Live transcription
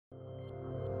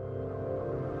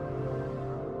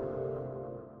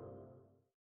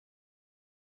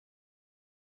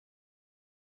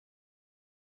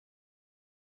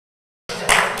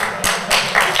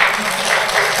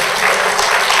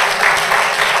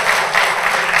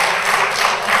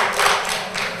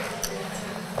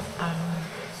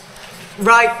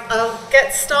Right, I'll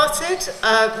get started.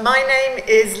 My name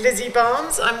is Lizzie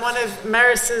Barnes. I'm one of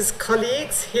Merris's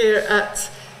colleagues here at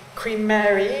Queen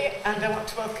Mary, and I want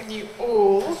to welcome you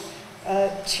all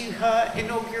to her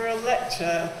inaugural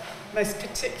lecture, most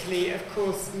particularly, of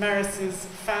course, Merris's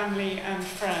family and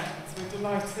friends. We're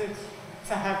delighted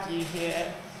to have you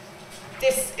here.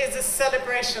 This is a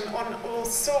celebration on all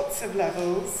sorts of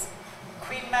levels.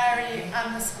 Queen Mary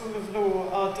and the School of Law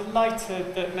are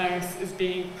delighted that Merris is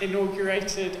being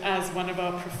inaugurated as one of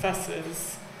our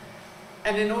professors.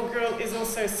 An inaugural is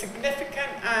also a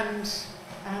significant and,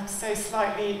 I have to say,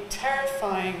 slightly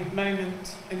terrifying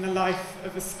moment in the life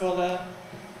of a scholar,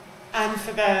 and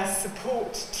for their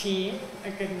support team.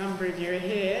 A good number of you are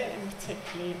here, in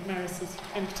particular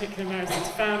Merris's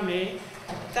family.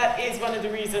 That is one of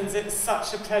the reasons it's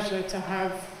such a pleasure to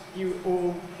have you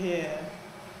all here.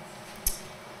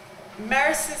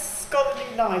 Merris's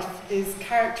scholarly life is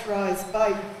characterised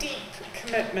by deep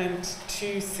commitment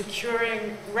to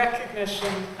securing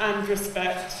recognition and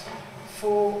respect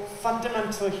for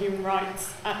fundamental human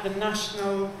rights at the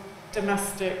national,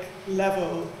 domestic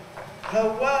level. Her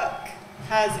work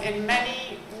has in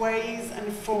many ways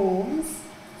and forms,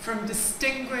 from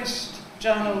distinguished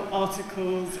journal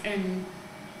articles in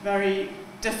very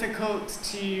difficult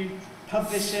to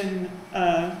publish in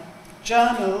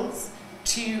journals,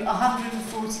 to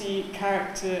 140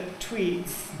 character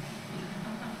tweets,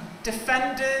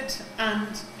 defended and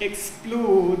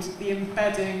explored the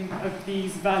embedding of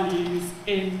these values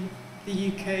in the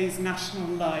UK's national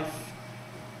life.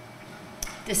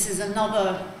 This is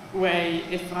another way,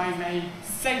 if I may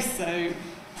say so,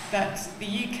 that the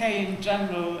UK in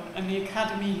general and the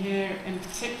Academy here in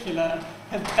particular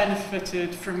have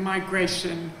benefited from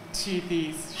migration to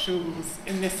these shores,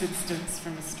 in this instance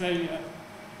from Australia.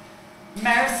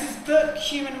 Merris's book,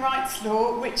 Human Rights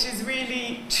Law, which is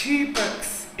really two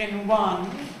books in one,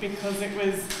 because it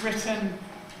was written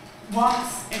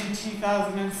once in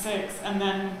 2006 and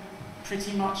then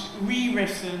pretty much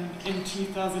rewritten in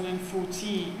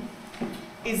 2014,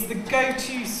 is the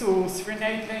go-to source for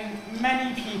enabling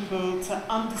many people to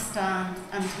understand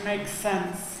and to make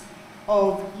sense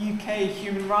of UK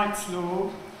human rights law,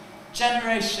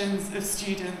 generations of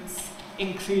students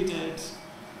included.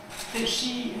 That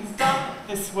she has done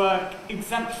this work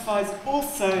exemplifies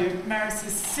also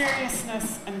Merris's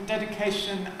seriousness and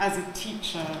dedication as a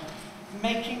teacher,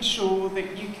 making sure that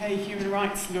UK human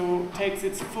rights law takes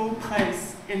its full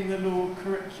place in the law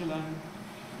curriculum.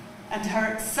 And her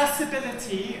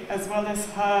accessibility, as well as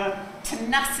her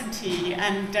tenacity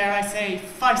and, dare I say,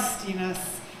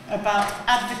 feistiness about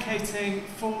advocating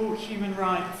for human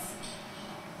rights,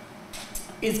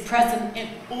 is present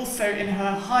also in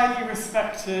her highly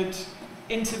respected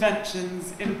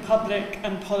interventions in public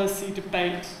and policy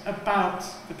debate about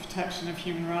the protection of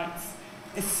human rights,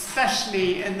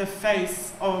 especially in the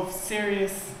face of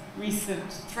serious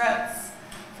recent threats,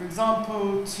 for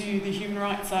example, to the Human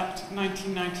Rights Act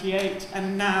 1998,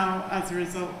 and now as a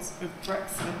result of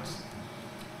Brexit.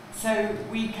 So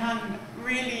we can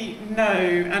really know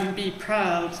and be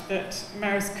proud that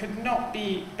Merris could not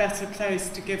be better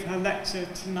placed to give her lecture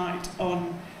tonight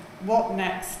on what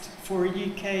next for a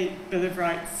UK Bill of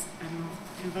Rights. And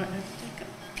I'll invite her to take it.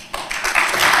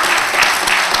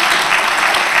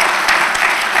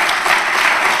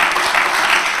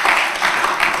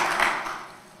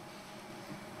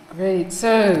 Great,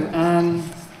 so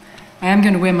I am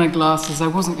going to wear my glasses. I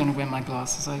wasn't going to wear my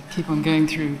glasses. I keep on going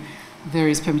through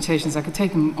various permutations. I could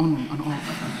take them on and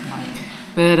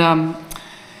off. But,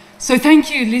 so thank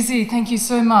you, Lizzie. Thank you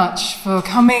so much for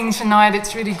coming tonight.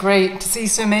 It's really great to see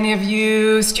so many of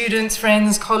you, students,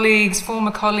 friends, colleagues,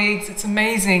 former colleagues. It's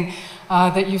amazing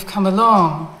that you've come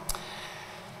along.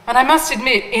 And I must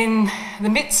admit, in the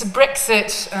midst of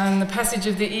Brexit and the passage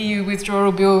of the EU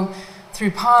withdrawal bill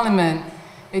through Parliament,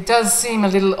 it does seem a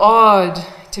little odd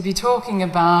to be talking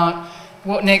about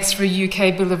what next for a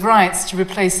UK Bill of Rights to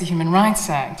replace the Human Rights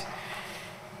Act.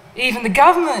 Even the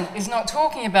government is not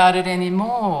talking about it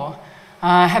anymore,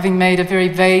 having made a very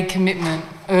vague commitment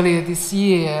earlier this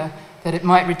year that it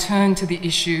might return to the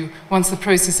issue once the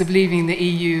process of leaving the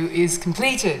EU is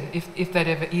completed, if that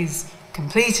ever is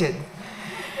completed.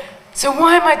 So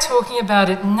why am I talking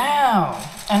about it now?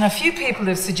 And a few people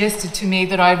have suggested to me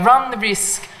that I run the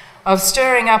risk of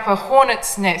stirring up a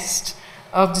hornet's nest,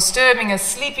 of disturbing a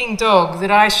sleeping dog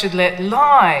that I should let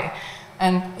lie.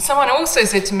 And someone also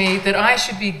said to me that I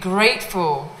should be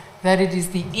grateful that it is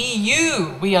the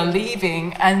EU we are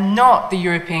leaving and not the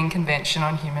European Convention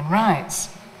on Human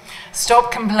Rights.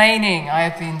 Stop complaining, I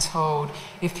have been told.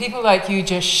 If people like you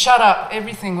just shut up,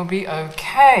 everything will be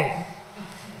okay.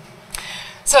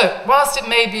 So, whilst it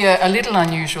may be a little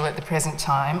unusual at the present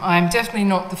time, I'm definitely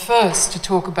not the first to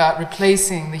talk about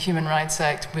replacing the Human Rights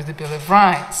Act with the Bill of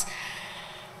Rights.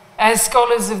 As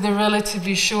scholars of the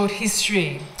relatively short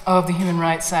history of the Human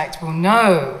Rights Act will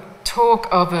know, talk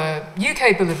of a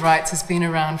UK Bill of Rights has been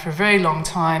around for a very long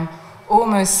time,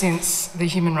 almost since the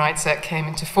Human Rights Act came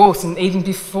into force, and even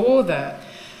before that.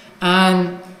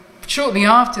 And shortly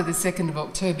after the 2nd of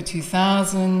October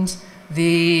 2000,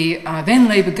 the then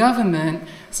Labour government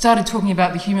started talking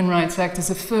about the Human Rights Act as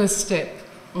a first step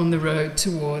on the road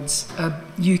towards a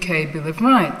UK Bill of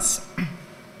Rights.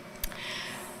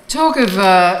 Talk of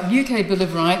UK Bill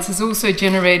of Rights has also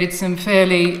generated some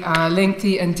fairly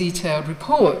lengthy and detailed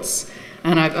reports,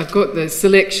 and I've got the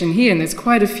selection here, and there's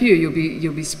quite a few.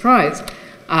 You'll be surprised.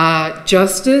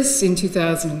 Justice in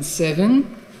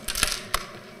 2007,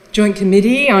 Joint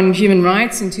Committee on Human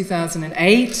Rights in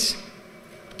 2008.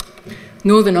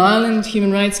 Northern Ireland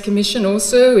Human Rights Commission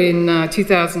also in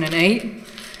 2008.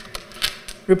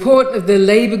 Report of the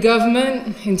Labour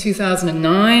government in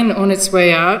 2009 on its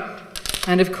way out.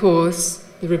 And of course,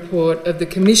 the report of the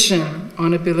Commission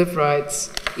on a Bill of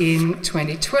Rights in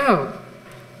 2012.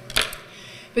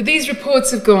 But these reports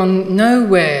have gone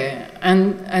nowhere,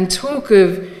 and talk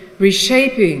of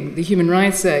reshaping the Human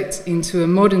Rights Act into a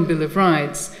modern Bill of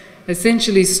Rights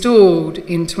essentially stalled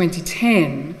in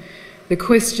 2010. The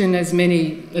question, as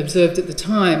many observed at the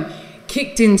time,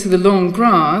 kicked into the long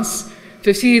grass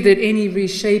for fear that any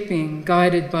reshaping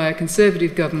guided by a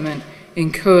Conservative government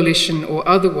in coalition or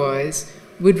otherwise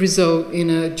would result in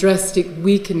a drastic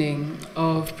weakening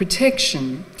of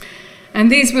protection. And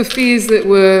these were fears that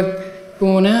were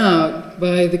borne out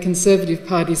by the Conservative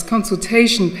Party's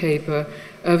consultation paper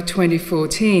of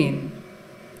 2014,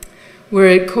 where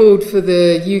it called for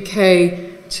the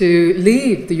UK to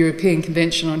leave the European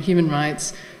Convention on Human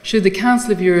Rights should the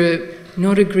Council of Europe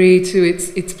not agree to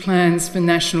its plans for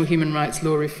national human rights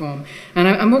law reform. And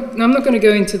I'm not going to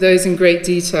go into those in great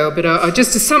detail, but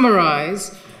just to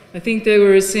summarise, I think they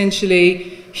were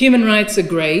essentially, human rights are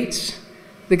great,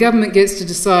 the government gets to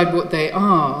decide what they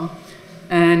are,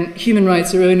 and human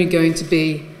rights are only going to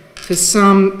be for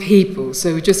some people.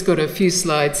 So we've just got a few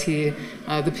slides here,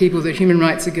 the people that human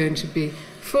rights are going to be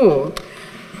for.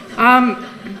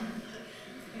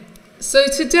 So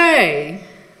today,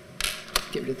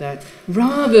 get rid of that,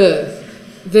 rather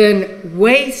than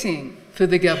waiting for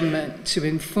the government to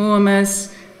inform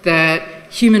us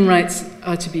that human rights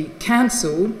are to be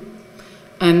cancelled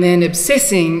and then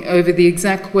obsessing over the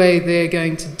exact way they're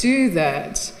going to do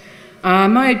that,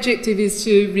 my objective is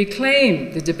to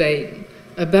reclaim the debate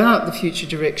about the future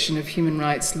direction of human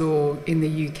rights law in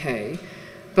the UK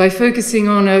by focusing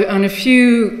on a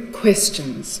few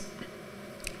questions.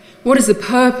 What is the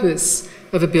purpose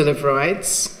of a Bill of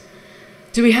Rights?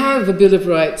 Do we have a Bill of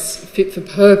Rights fit for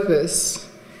purpose?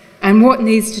 And what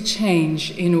needs to change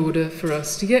in order for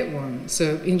us to get one?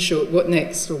 So, in short, what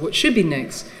next, or what should be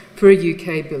next for a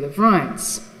UK Bill of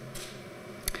Rights?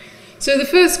 So the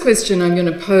first question I'm going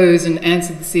to pose and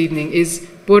answer this evening is,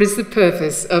 what is the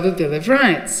purpose of a Bill of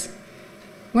Rights?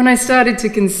 When I started to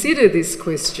consider this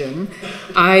question,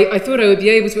 I thought I would be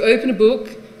able to open a book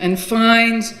and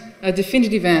find a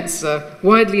definitive answer,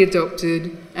 widely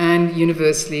adopted and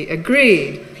universally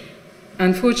agreed.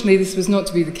 Unfortunately, this was not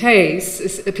to be the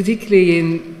case, particularly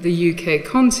in the UK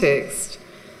context.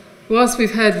 Whilst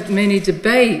we've had many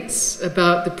debates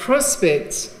about the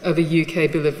prospect of a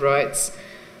UK Bill of Rights,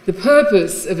 the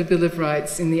purpose of a Bill of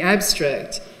Rights in the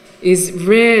abstract is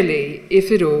rarely,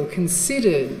 if at all,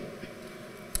 considered.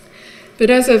 But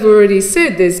as I've already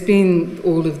said, there's been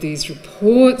all of these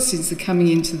reports since the coming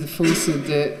into the force of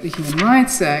the Human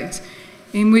Rights Act,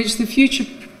 in which the future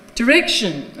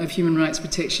direction of human rights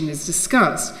protection is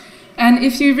discussed. And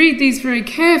if you read these very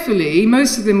carefully,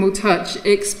 most of them will touch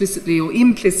explicitly or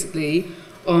implicitly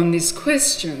on this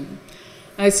question.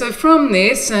 So from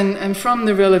this and from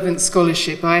the relevant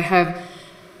scholarship, I have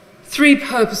three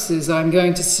purposes I'm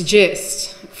going to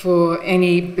suggest for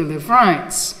any Bill of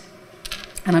Rights.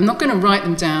 And I'm not going to write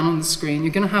them down on the screen.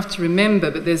 You're going to have to remember,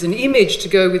 but there's an image to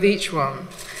go with each one.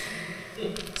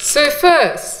 So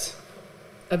first,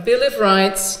 a Bill of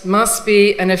Rights must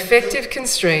be an effective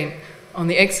constraint on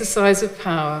the exercise of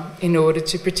power in order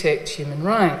to protect human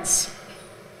rights.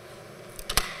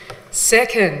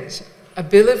 Second, a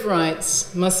Bill of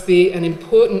Rights must be an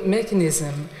important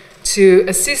mechanism to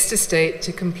assist a state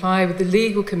to comply with the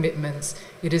legal commitments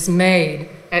it has made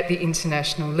at the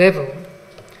international level.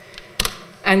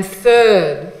 And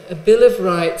third, a Bill of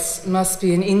Rights must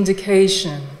be an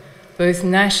indication, both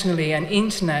nationally and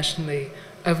internationally,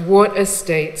 of what a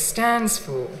state stands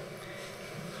for.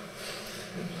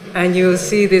 And you'll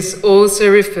see this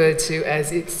also referred to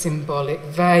as its symbolic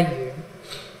value.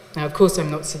 Now, of course,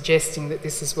 I'm not suggesting that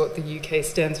this is what the UK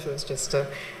stands for. It's just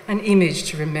an image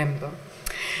to remember.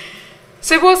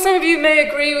 So while some of you may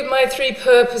agree with my three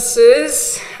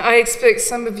purposes, I expect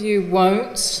some of you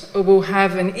won't or will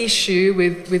have an issue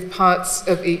with parts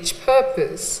of each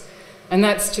purpose. And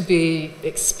that's to be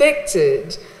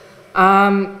expected.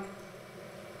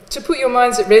 To put your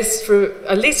minds at rest for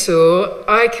a little,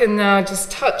 I can now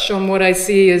just touch on what I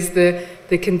see as the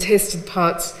contested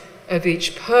parts of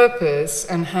each purpose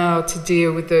and how to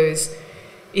deal with those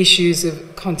issues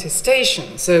of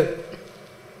contestation. So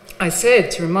I said,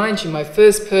 to remind you, my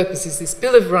first purpose is this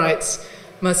Bill of Rights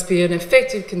must be an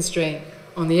effective constraint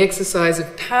on the exercise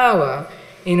of power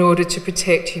in order to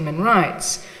protect human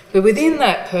rights. But within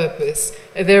that purpose,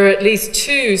 there are at least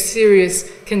two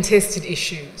serious contested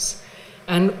issues.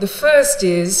 And the first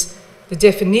is the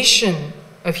definition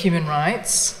of human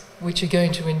rights, which are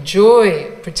going to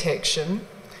enjoy protection.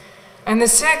 And the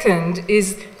second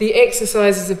is the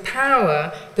exercises of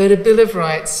power that a Bill of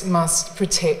Rights must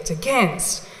protect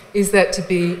against. Is that to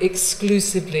be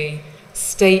exclusively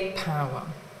state power?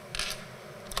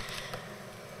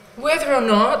 Whether or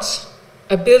not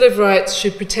a Bill of Rights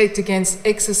should protect against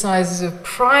exercises of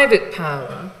private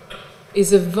power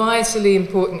is a vitally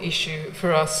important issue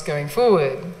for us going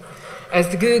forward. As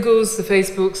the Googles, the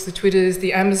Facebooks, the Twitters,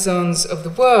 the Amazons of the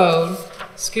world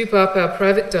scoop up our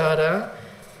private data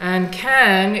and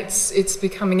can, it's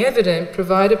becoming evident,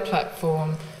 provide a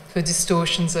platform for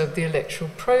distortions of the electoral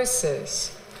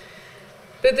process.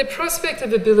 But the prospect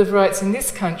of a Bill of Rights in this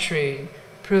country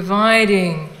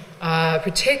providing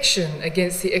protection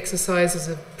against the exercises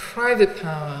of private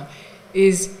power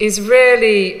is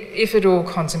rarely, if at all,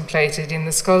 contemplated in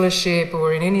the scholarship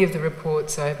or in any of the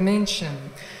reports I've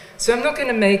mentioned. So I'm not going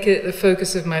to make it the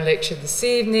focus of my lecture this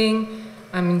evening.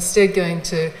 I'm instead going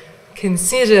to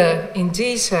consider in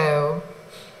detail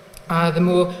the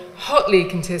more hotly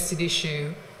contested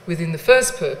issue within the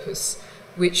first purpose,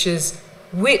 which is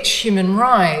which human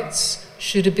rights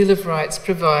should a Bill of Rights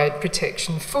provide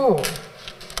protection for?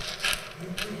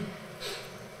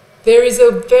 There is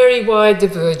a very wide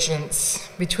divergence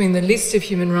between the list of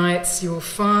human rights you will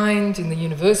find in the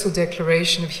Universal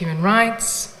Declaration of Human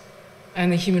Rights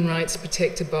and the human rights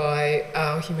protected by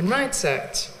our Human Rights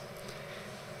Act.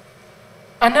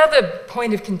 Another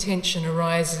point of contention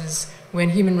arises when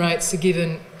human rights are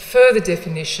given further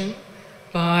definition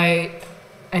by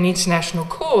an international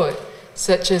court,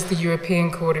 such as the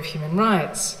European Court of Human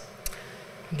Rights.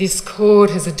 This court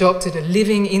has adopted a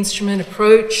living instrument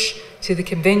approach to the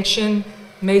convention,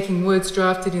 making words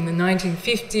drafted in the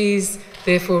 1950s,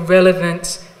 therefore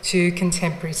relevant to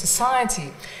contemporary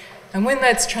society. And when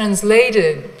that's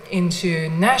translated into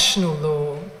national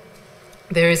law,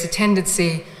 there is a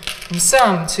tendency from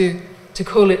some to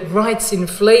call it rights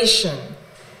inflation,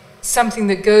 something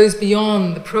that goes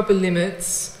beyond the proper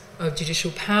limits of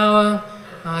judicial power,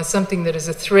 something that is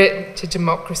a threat to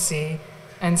democracy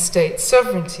and state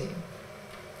sovereignty.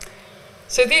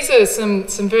 So these are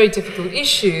some very difficult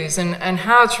issues, and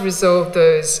how to resolve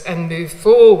those and move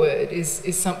forward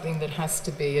is something that has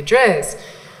to be addressed.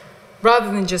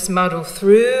 Rather than just muddle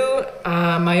through,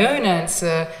 my own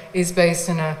answer is based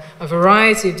on a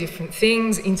variety of different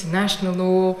things: international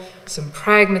law, some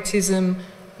pragmatism,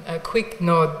 a quick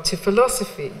nod to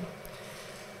philosophy.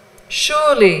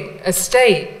 Surely a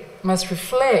state must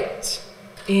reflect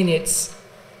in its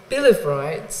Bill of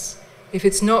Rights, if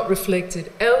it's not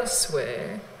reflected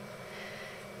elsewhere,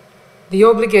 the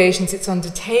obligations it's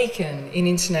undertaken in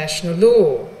international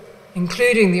law,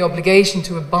 including the obligation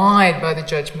to abide by the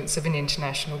judgments of an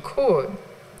international court.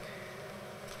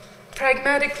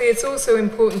 Pragmatically, it's also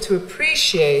important to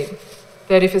appreciate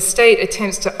that if a state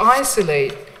attempts to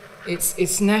isolate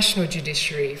its national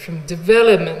judiciary from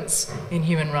developments in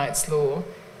human rights law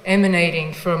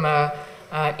emanating from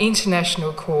an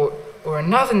international court or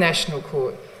another national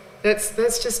court,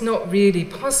 that's just not really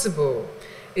possible.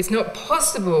 It's not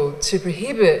possible to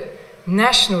prohibit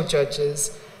national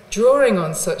judges drawing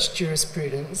on such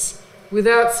jurisprudence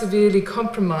without severely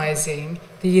compromising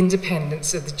the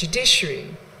independence of the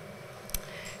judiciary.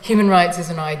 Human rights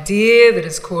is an idea that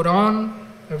has caught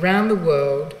on around the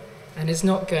world and is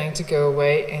not going to go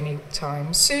away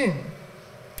anytime soon.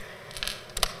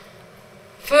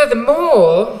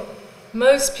 Furthermore,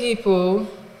 most people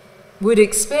would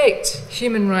expect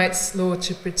human rights law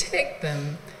to protect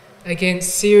them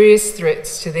against serious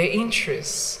threats to their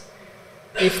interests.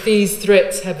 If these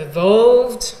threats have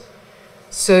evolved,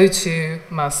 so too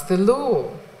must the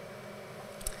law.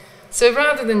 So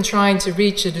rather than trying to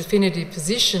reach a definitive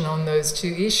position on those two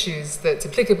issues that's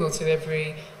applicable to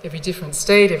every different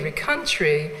state, every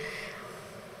country,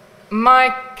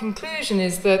 my conclusion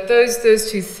is that those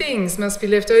two things must be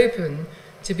left open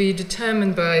to be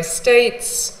determined by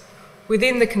states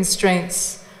within the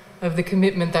constraints of the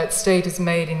commitment that state has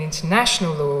made in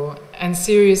international law and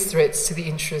serious threats to the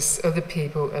interests of the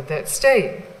people of that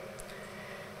state.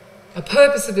 A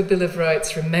purpose of the Bill of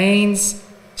Rights remains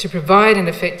to provide an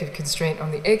effective constraint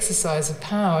on the exercise of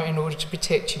power in order to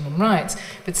protect human rights,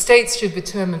 but states should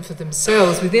determine for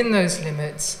themselves within those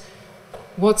limits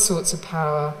what sorts of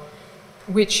power,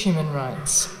 which human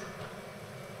rights.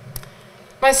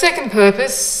 My second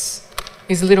purpose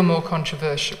is a little more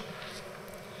controversial.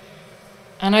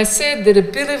 And I said that a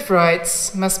Bill of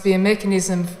Rights must be a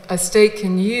mechanism a state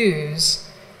can use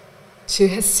to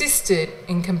assist it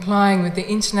in complying with the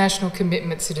international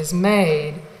commitments it has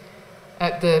made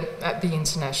at the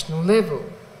international level.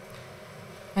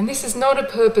 And this is not a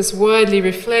purpose widely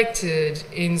reflected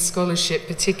in scholarship,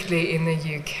 particularly in the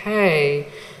UK,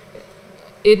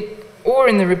 or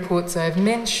in the reports I've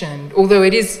mentioned, although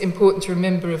it is important to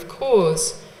remember, of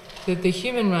course, that the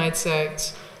Human Rights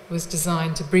Act was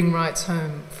designed to bring rights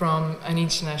home from an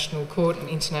international court and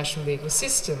international legal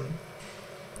system.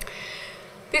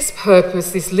 This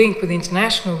purpose, this link with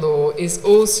international law, is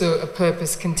also a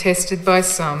purpose contested by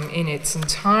some in its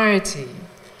entirety.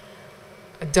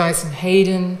 Dyson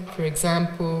Hayden, for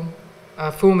example,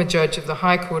 a former judge of the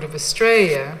High Court of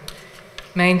Australia,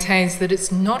 maintains that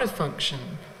it's not a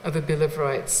function of a Bill of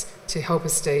Rights to help a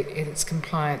state in its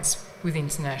compliance with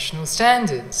international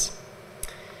standards.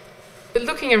 But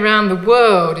looking around the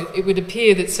world, it would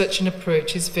appear that such an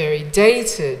approach is very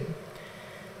dated.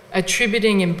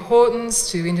 Attributing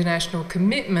importance to international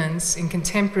commitments in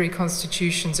contemporary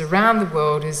constitutions around the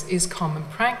world is common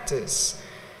practice.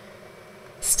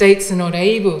 States are not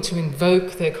able to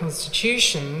invoke their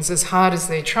constitutions, as hard as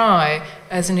they try,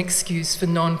 as an excuse for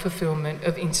non-fulfillment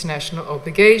of international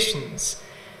obligations.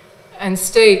 And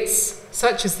states,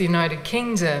 such as the United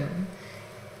Kingdom,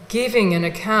 giving an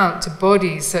account to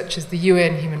bodies such as the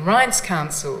UN Human Rights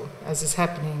Council, as is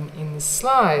happening in this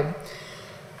slide,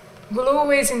 will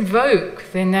always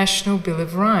invoke their National Bill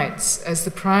of Rights as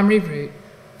the primary route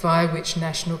via which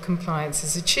national compliance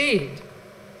is achieved.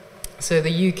 So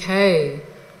the UK,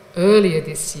 earlier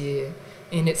this year,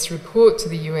 in its report to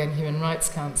the UN Human Rights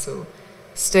Council,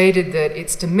 stated that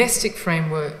its domestic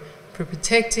framework for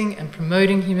protecting and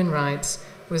promoting human rights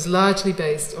was largely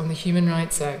based on the Human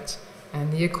Rights Act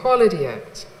and the Equality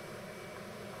Act.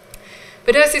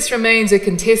 But as this remains a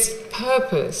contested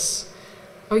purpose,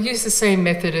 I'll use the same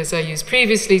method as I used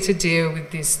previously to deal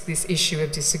with this issue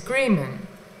of disagreement.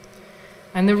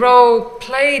 And the role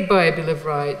played by a Bill of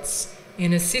Rights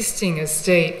in assisting a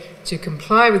state to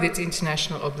comply with its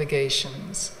international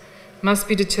obligations must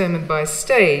be determined by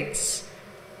states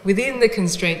within the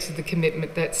constraints of the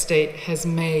commitment that state has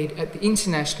made at the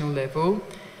international level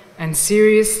and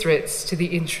serious threats to the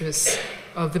interests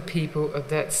of the people of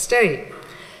that state.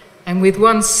 And with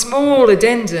one small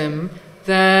addendum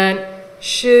that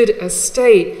should a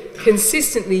state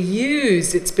consistently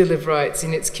use its Bill of Rights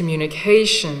in its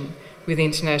communication with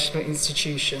international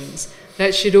institutions,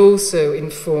 that should also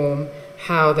inform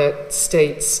how that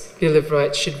state's Bill of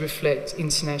Rights should reflect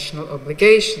international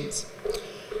obligations.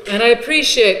 And I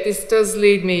appreciate this does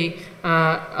lead me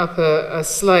up a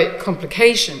slight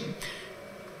complication.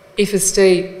 If a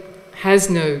state has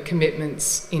no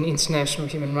commitments in international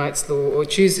human rights law or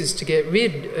chooses to get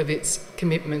rid of its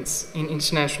commitments in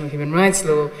international human rights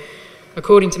law,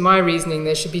 according to my reasoning,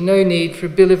 there should be no need for a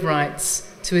Bill of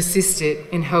Rights to assist it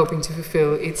in helping to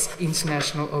fulfill its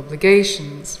international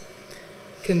obligations.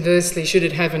 Conversely, should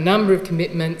it have a number of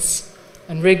commitments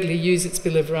and regularly use its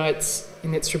Bill of Rights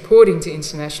in its reporting to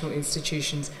international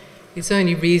institutions, it's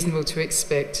only reasonable to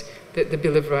expect that the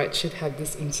Bill of Rights should have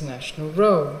this international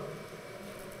role.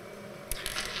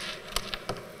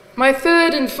 My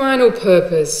third and final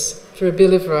purpose for a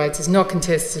Bill of Rights is not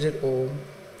contested at all,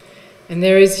 and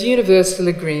there is universal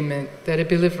agreement that a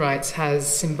Bill of Rights has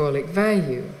symbolic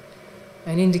value,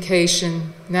 an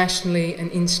indication nationally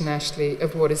and internationally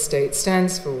of what a state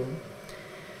stands for.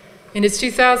 In its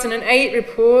 2008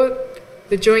 report,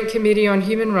 the Joint Committee on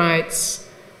Human Rights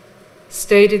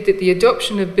stated that the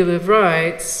adoption of Bill of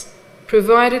Rights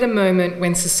provided a moment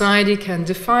when society can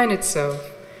define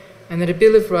itself, and that a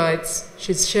Bill of Rights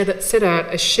should set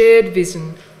out a shared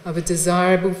vision of a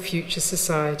desirable future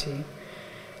society.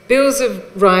 Bills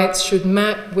of Rights should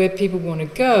map where people want to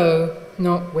go,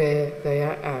 not where they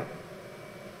are at.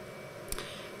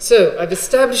 So, I've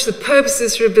established the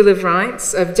purposes for a Bill of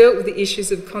Rights, I've dealt with the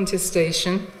issues of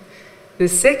contestation, the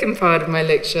second part of my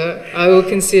lecture, I will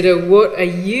consider what a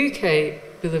UK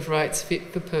Bill of Rights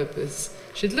fit for purpose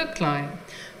should look like.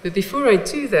 But before I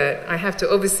do that, I have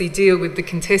to obviously deal with the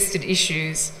contested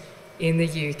issues in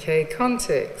the UK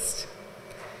context.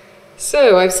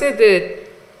 So I've said that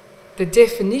the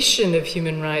definition of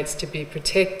human rights to be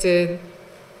protected,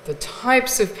 the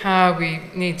types of power we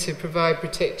need to provide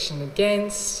protection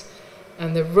against,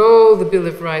 and the role the Bill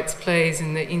of Rights plays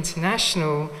in the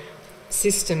international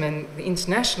system and the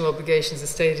international obligations the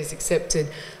state has accepted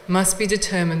must be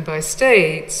determined by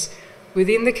states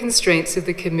within the constraints of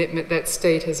the commitment that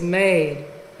state has made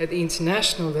at the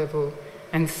international level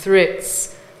and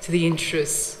threats to the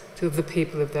interests of the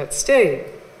people of that state.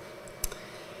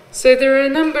 So there are a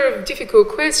number of difficult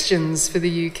questions for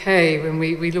the UK when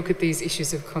we look at these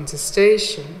issues of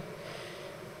contestation.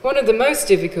 One of the most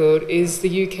difficult is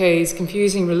the UK's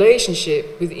confusing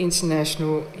relationship with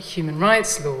international human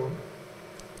rights law.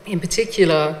 In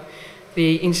particular,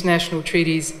 the international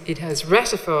treaties it has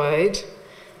ratified,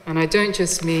 and I don't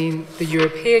just mean the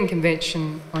European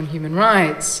Convention on Human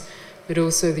Rights, but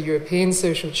also the European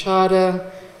Social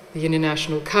Charter, the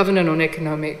International Covenant on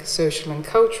Economic, Social and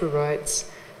Cultural Rights,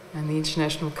 and the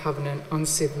International Covenant on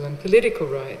Civil and Political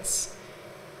Rights.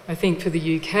 I think for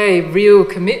the UK, real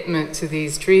commitment to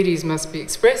these treaties must be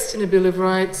expressed in a Bill of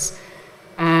Rights,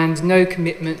 and no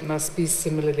commitment must be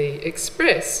similarly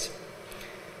expressed.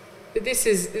 But this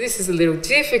is a little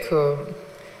difficult.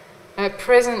 At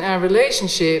present, our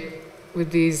relationship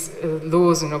with these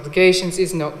laws and obligations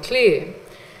is not clear.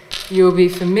 You'll be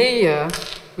familiar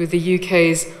with the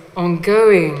UK's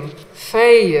ongoing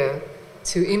failure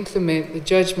to implement the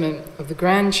judgment of the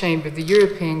Grand Chamber of the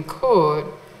European Court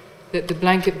that the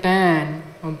blanket ban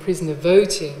on prisoner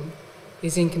voting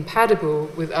is incompatible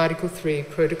with Article 3,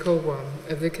 Protocol 1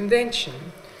 of the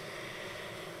Convention.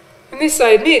 And this, I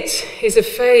admit, is a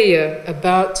failure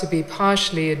about to be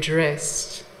partially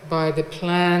addressed by the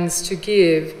plans to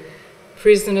give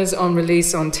prisoners on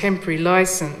release on temporary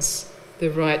licence the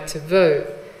right to vote.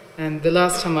 And the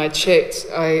last time I checked,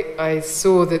 I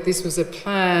saw that this was a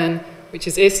plan which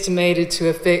is estimated to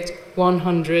affect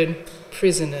 100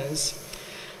 prisoners.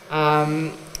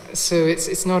 So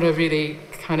it's not a really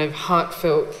kind of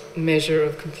heartfelt measure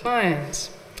of compliance.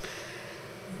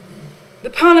 The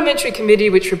Parliamentary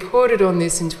Committee, which reported on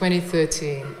this in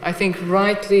 2013, I think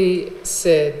rightly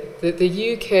said that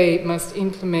the UK must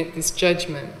implement this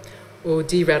judgment or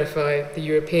de-ratify the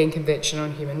European Convention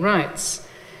on Human Rights.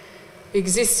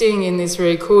 Existing in this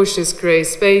very cautious grey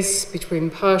space between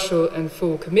partial and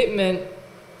full commitment,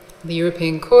 the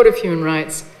European Court of Human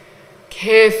Rights,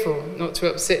 careful not to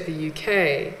upset the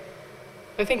UK,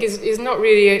 I think is not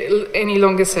really any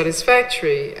longer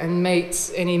satisfactory and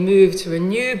makes any move to a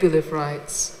new Bill of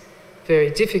Rights very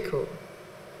difficult.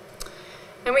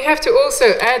 And we have to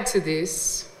also add to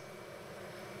this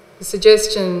the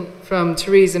suggestion from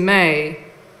Theresa May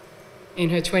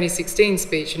in her 2016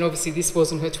 speech, and obviously this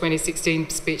wasn't her 2016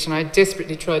 speech, and I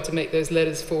desperately tried to make those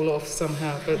letters fall off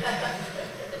somehow, but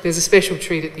there's a special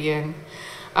treat at the end.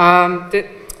 That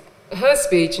her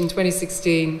speech in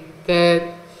 2016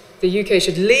 that the UK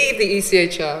should leave the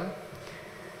ECHR,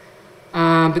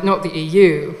 but not the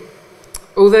EU.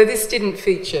 Although this didn't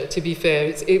feature, to be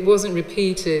fair, it wasn't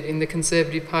repeated in the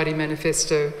Conservative Party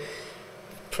manifesto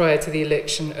prior to the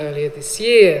election earlier this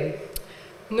year.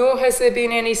 Nor has there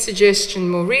been any suggestion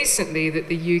more recently that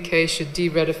the UK should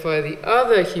de-ratify the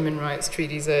other human rights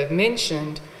treaties I have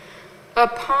mentioned,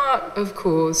 apart, of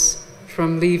course,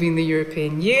 from leaving the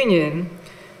European Union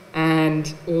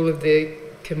and all of the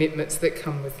commitments that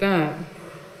come with that.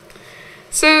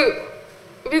 So,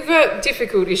 with that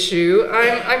difficult issue,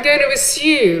 I'm going to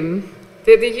assume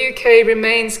that the UK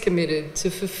remains committed to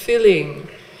fulfilling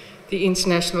the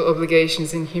international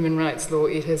obligations in human rights law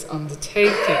it has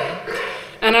undertaken.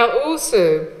 And I'll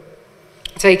also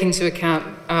take into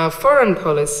account our foreign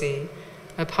policy,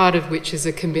 a part of which is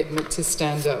a commitment to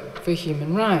stand up for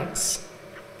human rights.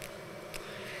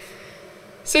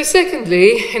 So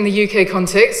secondly, in the UK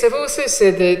context, I've also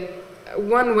said that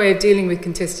one way of dealing with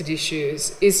contested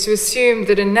issues is to assume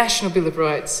that a national Bill of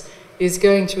Rights is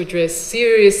going to address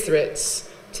serious threats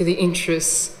to the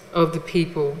interests of the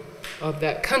people of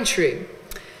that country.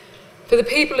 For the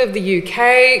people of the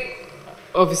UK,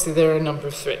 obviously there are a number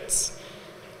of threats,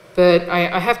 but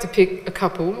I have to pick a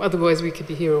couple, otherwise we could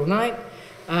be here all night.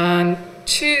 And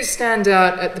two stand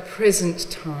out at the present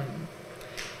time: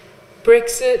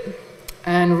 Brexit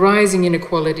and rising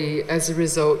inequality as a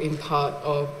result in part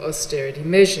of austerity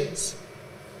measures.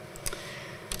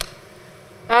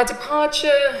 Our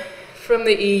departure from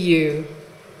the EU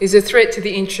is a threat to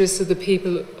the interests of the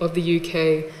people of the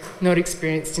UK not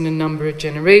experienced in a number of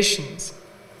generations.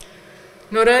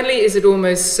 Not only is it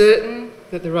almost certain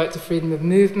that the right to freedom of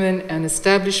movement and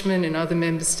establishment in other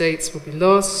member states will be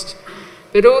lost,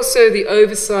 but also the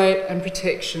oversight and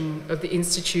protection of the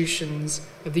institutions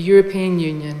of the European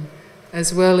Union,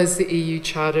 as well as the EU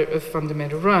Charter of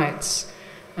Fundamental Rights,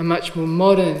 a much more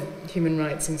modern human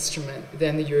rights instrument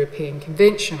than the European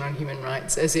Convention on Human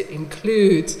Rights, as it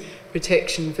includes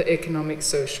protection for economic,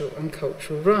 social, and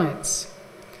cultural rights.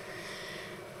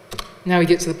 Now we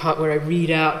get to the part where I read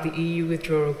out the EU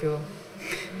withdrawal bill.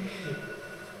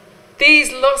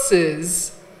 These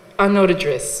losses are not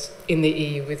addressed in the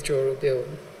EU withdrawal bill.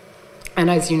 And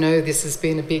as you know, this has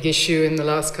been a big issue in the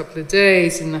last couple of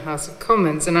days in the House of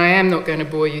Commons, and I am not going to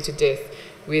bore you to death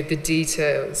with the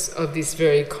details of this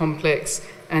very complex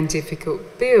and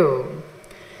difficult bill.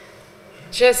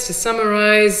 Just to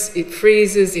summarise, it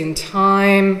freezes in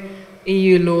time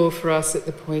EU law for us at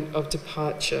the point of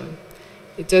departure.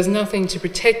 It does nothing to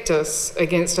protect us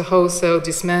against a wholesale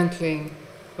dismantling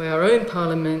by our own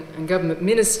Parliament and government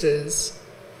ministers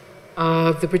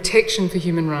of the protection for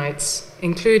human rights,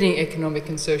 including economic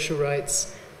and social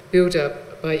rights, built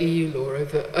up by EU law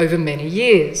over many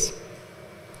years.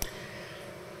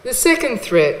 The second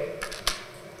threat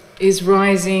is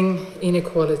rising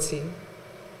inequality.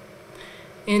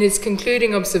 In its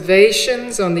concluding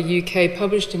observations on the UK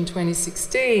published in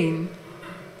 2016,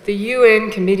 the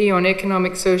UN Committee on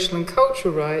Economic, Social and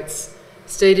Cultural Rights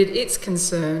stated its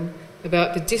concern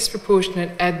about the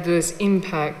disproportionate adverse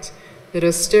impact that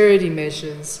austerity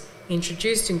measures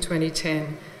introduced in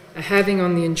 2010 are having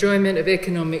on the enjoyment of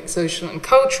economic, social and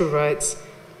cultural rights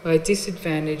by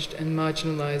disadvantaged and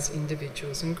marginalised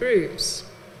individuals and groups.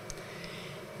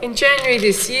 In January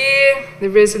this year, the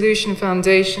Resolution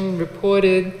Foundation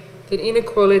reported that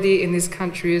inequality in this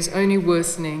country is only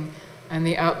worsening and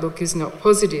the outlook is not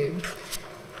positive.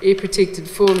 It predicted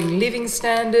falling living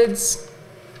standards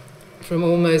from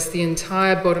almost the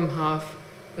entire bottom half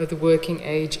of the working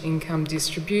age income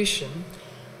distribution,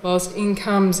 whilst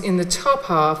incomes in the top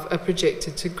half are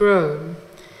projected to grow.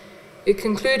 It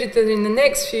concluded that in the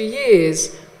next few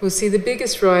years, we'll see the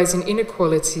biggest rise in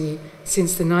inequality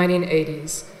since the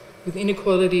 1980s, with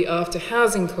inequality after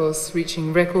housing costs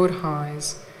reaching record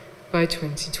highs by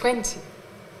 2020.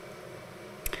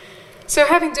 So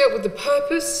having dealt with the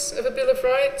purpose of a Bill of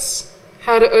Rights,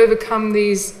 how to overcome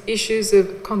these issues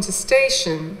of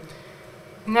contestation,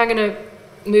 I'm now going to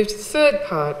move to the third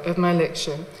part of my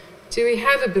lecture. Do we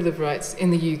have a Bill of Rights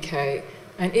in the UK?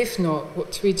 And if not,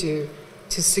 what do we do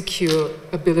to secure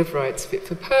a Bill of Rights fit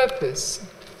for purpose?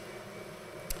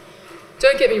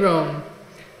 Don't get me wrong.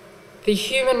 The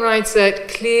Human Rights Act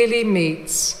clearly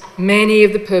meets many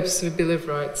of the purposes of a Bill of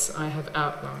Rights I have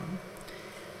outlined.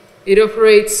 It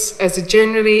operates as a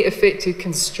generally effective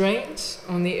constraint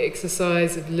on the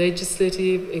exercise of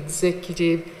legislative,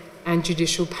 executive, and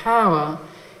judicial power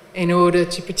in order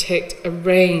to protect a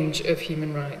range of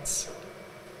human rights.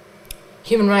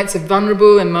 Human rights of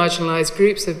vulnerable and marginalised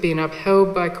groups have been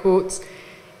upheld by courts,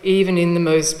 even in the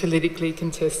most politically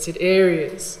contested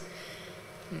areas.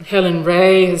 Helen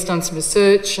Ray has done some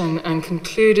research and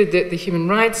concluded that the Human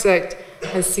Rights Act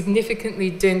has significantly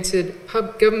dented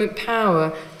government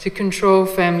power to control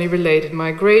family-related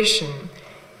migration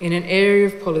in an area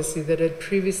of policy that had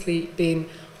previously been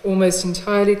almost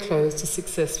entirely closed to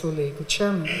successful legal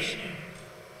challenge.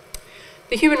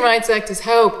 The Human Rights Act has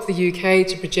helped the UK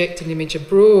to project an image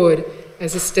abroad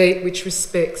as a state which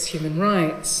respects human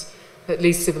rights, at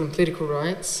least civil and political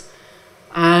rights,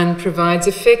 and provides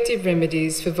effective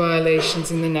remedies for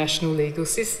violations in the national legal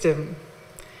system.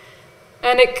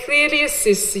 And it clearly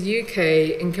assists the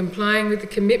UK in complying with the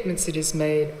commitments it has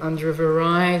made under a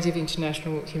variety of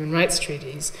international human rights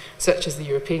treaties, such as the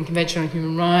European Convention on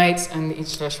Human Rights and the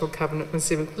International Covenant on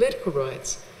Civil and Political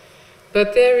Rights.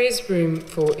 But there is room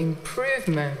for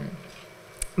improvement.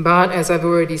 But, as I've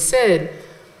already said,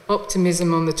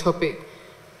 optimism on the topic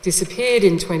disappeared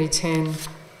in 2010,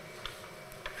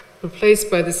 replaced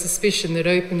by the suspicion that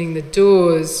opening the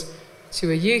doors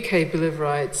to a UK Bill of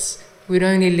Rights would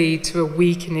only lead to a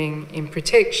weakening in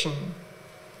protection.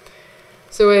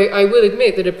 So I will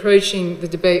admit that approaching the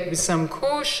debate with some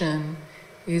caution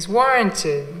is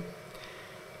warranted,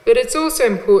 but it's also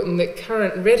important that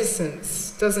current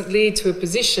reticence doesn't lead to a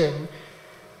position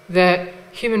that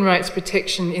human rights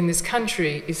protection in this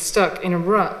country is stuck in a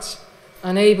rut,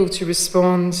 unable to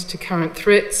respond to current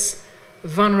threats,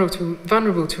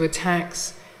 vulnerable to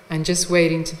attacks, and just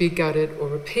waiting to be gutted or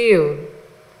repealed.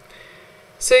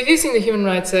 So using the Human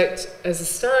Rights Act as a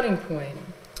starting point,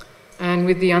 and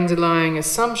with the underlying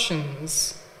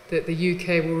assumptions that the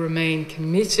UK will remain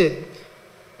committed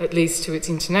at least to its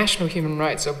international human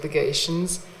rights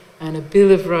obligations, and a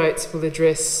Bill of Rights will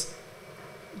address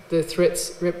the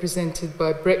threats represented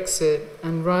by Brexit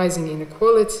and rising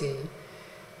inequality.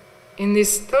 In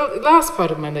this last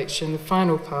part of my lecture, in the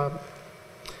final part,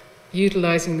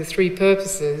 utilising the three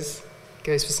purposes,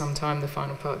 goes for some time, the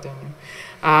final part, Daniel,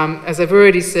 as I've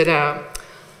already set out,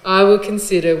 I will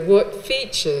consider what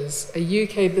features a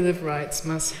UK Bill of Rights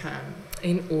must have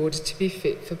in order to be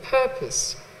fit for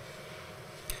purpose.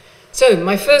 So,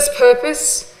 my first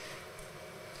purpose,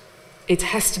 it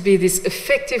has to be this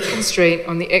effective constraint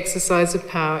on the exercise of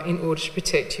power in order to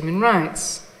protect human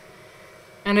rights.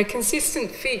 And a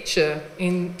consistent feature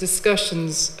in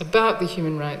discussions about the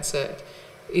Human Rights Act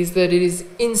is that it is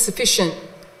insufficient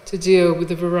to deal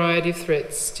with a variety of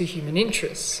threats to human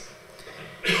interests.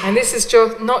 And this is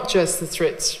not just the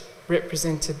threats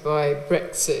represented by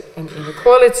Brexit and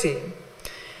inequality.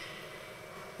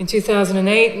 In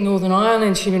 2008, Northern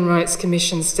Ireland Human Rights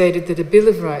Commission stated that a Bill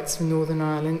of Rights for Northern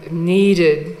Ireland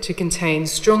needed to contain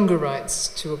stronger rights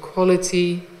to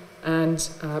equality and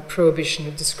prohibition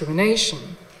of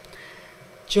discrimination.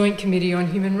 Joint Committee on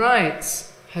Human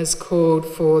Rights has called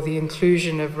for the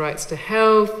inclusion of rights to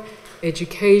health,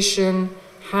 education,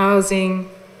 housing,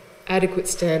 adequate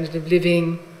standard of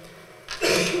living,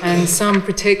 and some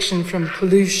protection from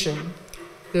pollution,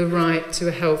 the right to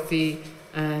a healthy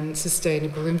and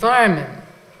sustainable environment.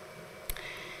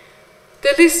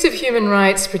 The list of human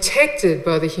rights protected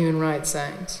by the Human Rights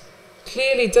Act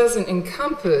clearly doesn't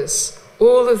encompass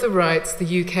all of the rights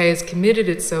the UK has committed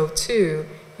itself to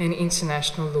in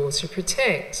international law to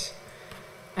protect.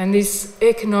 And these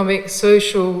economic,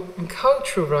 social, and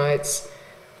cultural rights,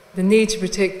 the need to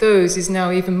protect those is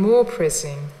now even more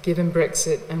pressing given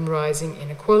Brexit and rising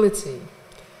inequality.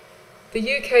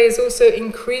 The UK is also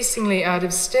increasingly out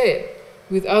of step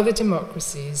with other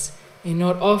democracies in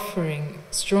not offering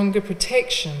stronger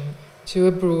protection to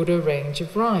a broader range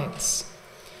of rights.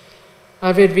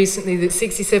 I've read recently that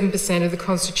 67% of the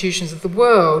constitutions of the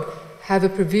world have a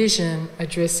provision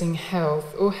addressing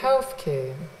health or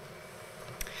healthcare.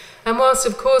 And whilst,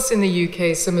 of course, in the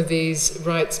UK some of these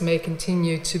rights may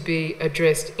continue to be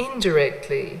addressed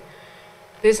indirectly,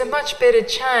 there's a much better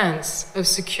chance of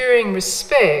securing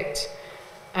respect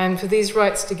and for these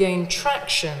rights to gain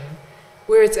traction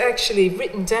where it's actually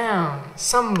written down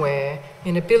somewhere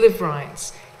in a Bill of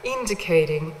Rights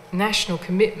indicating national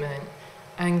commitment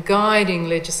and guiding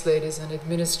legislators and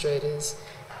administrators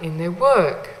in their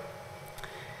work.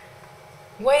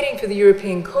 Waiting for the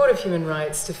European Court of Human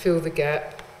Rights to fill the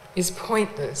gap is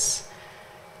pointless.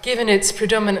 Given its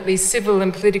predominantly civil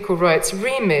and political rights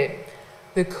remit,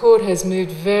 the court has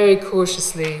moved very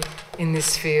cautiously in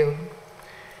this field.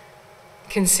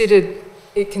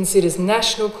 It considers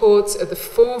national courts at the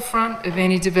forefront of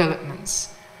any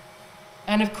developments.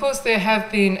 And of course there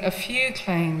have been a few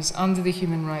claims under the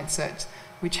Human Rights Act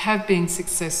which have been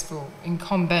successful in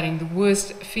combating the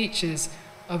worst features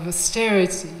of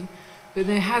austerity, but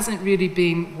there hasn't really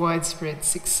been widespread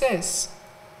success.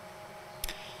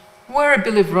 Were a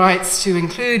Bill of Rights to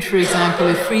include, for example,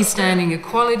 a freestanding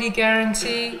equality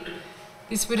guarantee,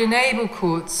 this would enable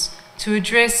courts to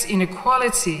address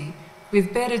inequality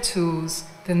with better tools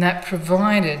than that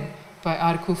provided by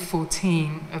Article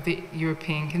 14 of the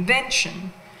European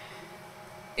Convention.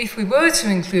 If we were to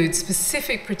include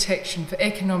specific protection for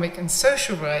economic and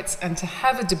social rights and to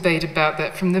have a debate about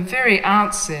that from the very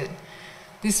outset,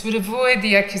 this would avoid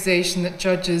the accusation that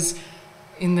judges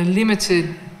in the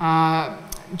limited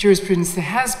jurisprudence there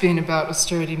has been about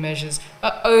austerity measures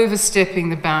are overstepping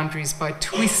the boundaries by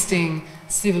twisting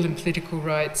civil and political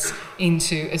rights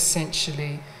into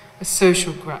essentially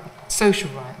social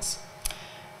rights.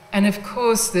 And of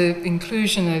course the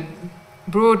inclusion of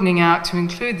broadening out to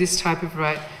include this type of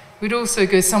right would also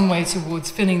go some way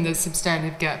towards filling the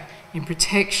substantive gap in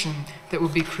protection that will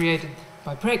be created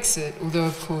by Brexit, although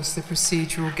of course the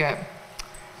procedural gap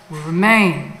will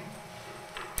remain.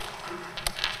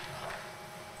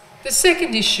 The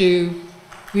second issue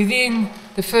within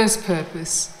the first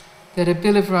purpose, that a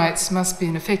Bill of Rights must be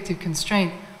an effective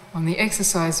constraint on the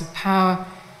exercise of power,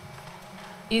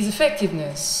 is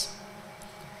effectiveness.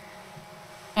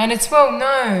 And it's well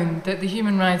known that the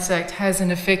Human Rights Act has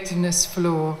an effectiveness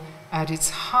flaw at its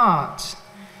heart,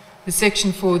 the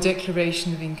Section 4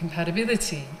 Declaration of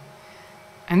Incompatibility.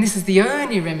 And this is the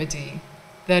only remedy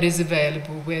that is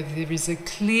available where there is a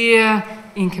clear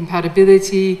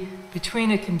incompatibility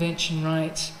between a convention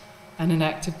right and an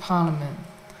act of Parliament.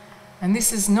 And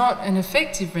this is not an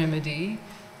effective remedy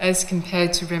as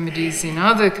compared to remedies in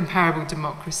other comparable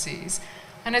democracies,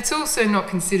 and it's also not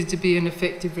considered to be an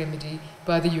effective remedy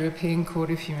by the European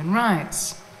Court of Human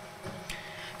Rights.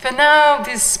 For now,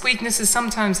 this weakness is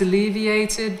sometimes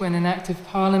alleviated when an Act of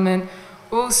Parliament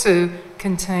also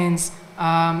covers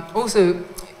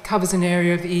an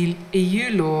area of EU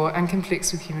law and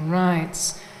conflicts with human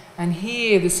rights. And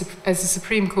here, as the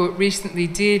Supreme Court recently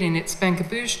did in its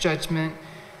Bankebush judgment,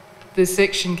 the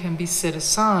section can be set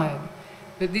aside.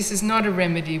 But this is not a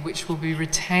remedy which will be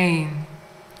retained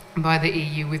by the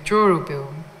EU withdrawal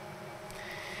bill.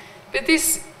 But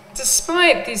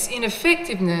despite this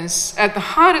ineffectiveness at the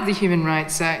heart of the Human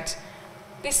Rights Act,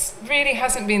 this really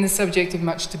hasn't been the subject of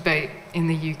much debate in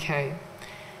the UK.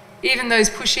 Even those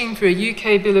pushing for a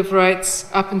UK Bill of Rights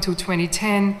up until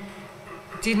 2010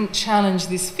 didn't challenge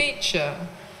this feature,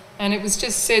 and it was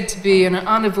just said to be an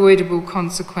unavoidable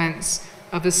consequence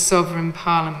of a sovereign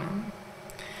parliament.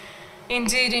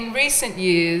 Indeed, in recent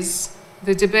years,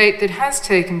 the debate that has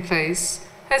taken place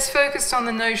has focused on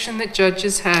the notion that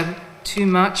judges have too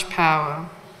much power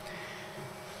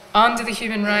under the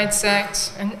Human Rights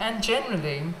Act and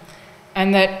generally,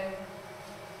 and that,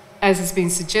 as has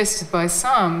been suggested by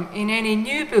some, in any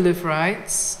new Bill of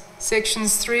Rights,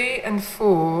 sections 3 and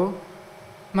 4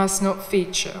 must not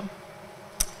feature.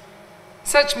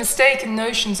 Such mistaken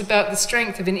notions about the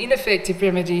strength of an ineffective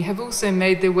remedy have also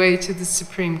made their way to the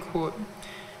Supreme Court,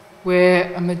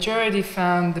 where a majority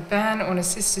found the ban on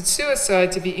assisted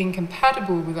suicide to be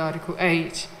incompatible with Article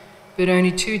 8, but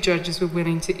only 2 judges were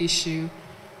willing to issue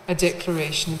a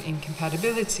declaration of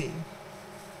incompatibility.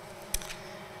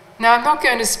 Now, I'm not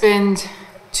going to spend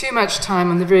too much time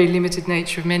on the very limited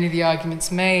nature of many of the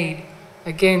arguments made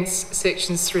against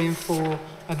sections 3 and 4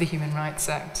 of the Human Rights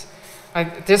Act.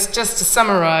 Just to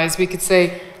summarise, we could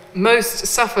say most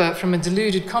suffer from a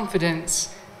deluded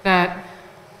confidence that,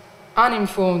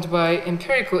 uninformed by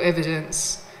empirical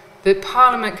evidence, that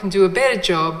Parliament can do a better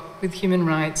job with human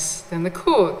rights than the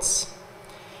courts.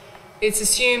 It's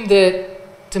assumed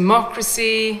that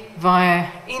democracy via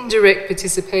indirect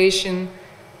participation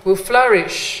will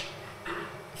flourish,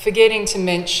 forgetting to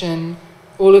mention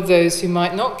all of those who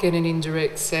might not get an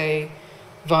indirect say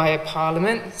via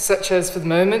Parliament, such as, for the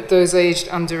moment, those aged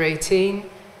under 18,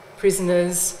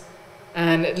 prisoners,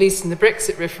 and, at least in the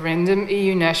Brexit referendum,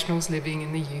 EU nationals living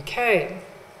in the UK.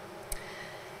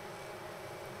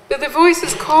 But the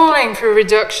voices calling for a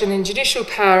reduction in judicial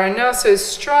power are now so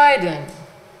strident,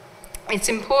 it's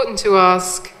important to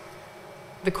ask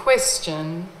the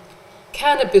question,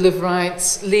 can a Bill of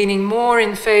Rights leaning more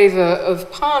in favour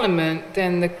of Parliament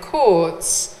than the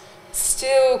courts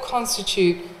still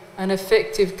constitute an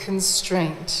effective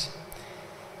constraint?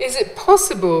 Is it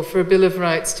possible for a Bill of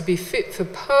Rights to be fit for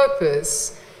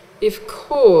purpose if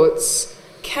courts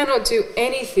cannot do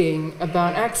anything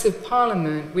about acts of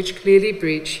Parliament which clearly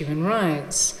breach human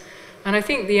rights? And I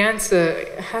think the answer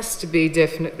has to be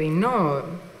definitely not.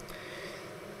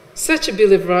 Such a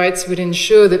Bill of Rights would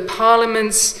ensure that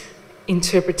Parliament's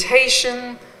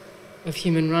interpretation of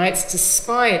human rights,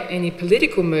 despite any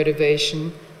political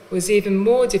motivation, was even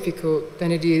more difficult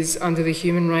than it is under the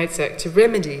Human Rights Act to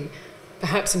remedy,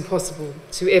 perhaps impossible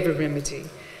to ever remedy.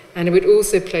 And it would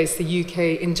also place the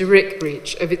UK in direct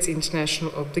breach of its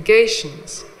international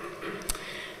obligations.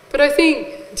 But I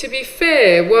think, to be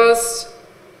fair, whilst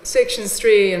sections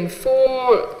 3 and 4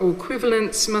 or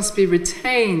equivalents must be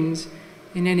retained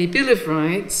in any Bill of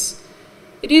Rights,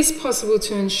 it is possible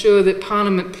to ensure that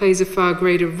Parliament plays a far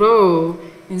greater role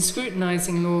in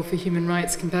scrutinising law for human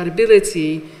rights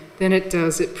compatibility than it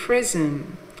does at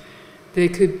present. There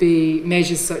could be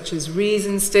measures such as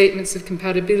reasoned statements of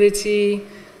compatibility,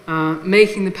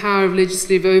 making the power of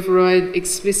legislative override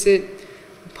explicit,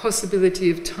 the possibility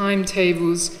of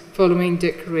timetables following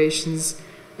declarations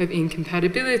of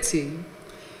incompatibility.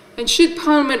 And should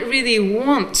Parliament really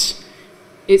want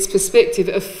its perspective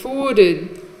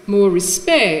afforded more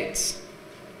respect,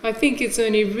 I think it's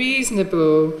only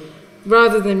reasonable,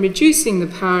 rather than reducing the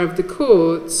power of the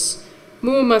courts,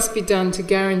 more must be done to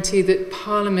guarantee that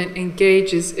Parliament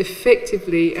engages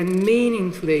effectively and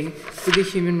meaningfully with the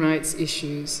human rights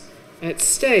issues at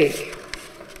stake.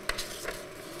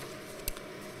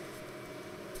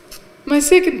 My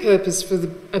second purpose for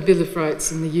a Bill of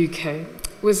Rights in the UK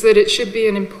was that it should be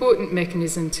an important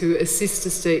mechanism to assist a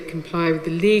state comply with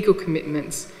the legal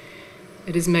commitments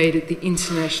it has made at the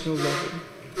international level.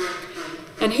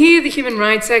 And here the Human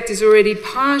Rights Act is already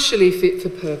partially fit for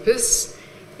purpose,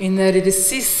 in that it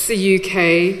assists the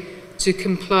UK to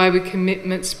comply with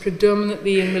commitments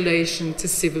predominantly in relation to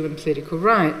civil and political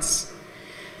rights.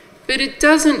 But it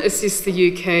doesn't assist the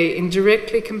UK in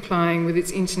directly complying with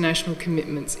its international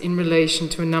commitments in relation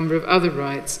to a number of other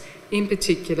rights, in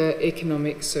particular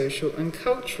economic, social and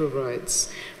cultural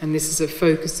rights. And this is a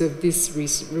focus of this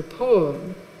recent report.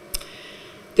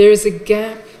 There is a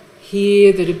gap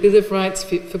here that a Bill of Rights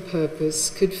fit for purpose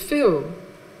could fill.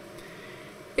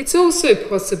 It's also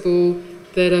possible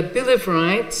that a Bill of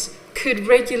Rights could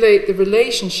regulate the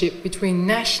relationship between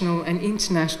national and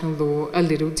international law a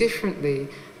little differently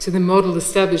to the model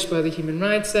established by the Human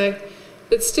Rights Act,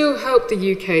 but still help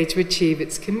the UK to achieve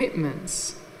its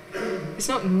commitments. It's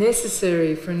not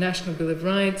necessary for a national Bill of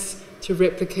Rights to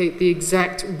replicate the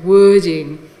exact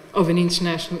wording of an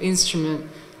international instrument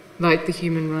like the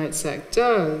Human Rights Act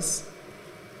does.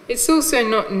 It's also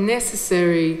not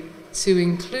necessary to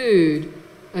include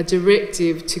a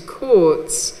directive to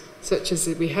courts, such as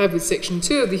we have with Section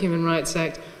 2 of the Human Rights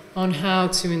Act, on how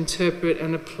to interpret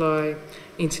and apply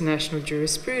international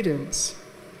jurisprudence.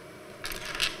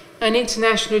 An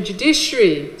international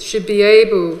judiciary should be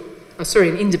able,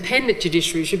 an independent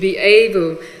judiciary should be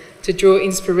able to draw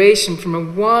inspiration from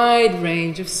a wide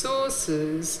range of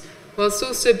sources, whilst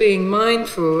also being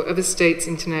mindful of a state's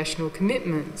international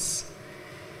commitments.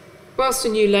 Whilst a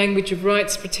new language of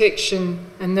rights protection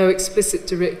and no explicit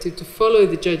directive to follow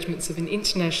the judgments of an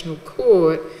international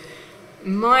court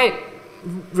might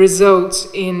result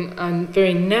in a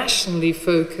very nationally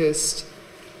focused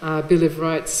Bill of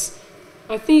Rights,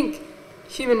 I think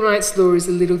human rights law is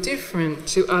a little different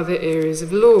to other areas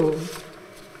of law.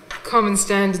 Common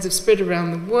standards have spread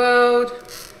around the world.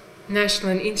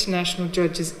 National and international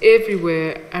judges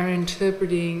everywhere are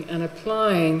interpreting and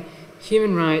applying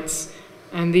human rights,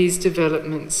 and these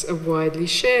developments are widely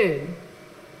shared.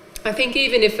 I think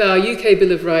even if our UK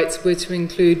Bill of Rights were to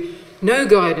include no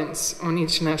guidance on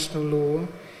international law,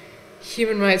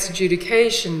 human rights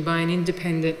adjudication by an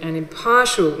independent and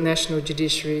impartial national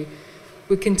judiciary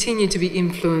would continue to be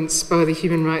influenced by the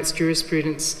human rights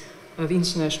jurisprudence of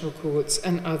international courts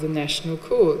and other national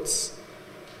courts.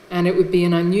 And it would be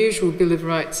an unusual Bill of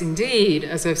Rights indeed,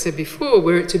 as I've said before,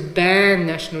 were it to ban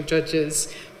national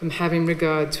judges from having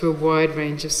regard to a wide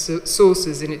range of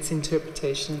sources in its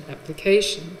interpretation and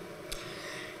application.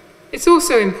 It's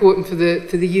also important for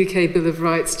the UK Bill of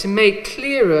Rights to make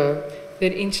clearer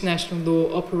that international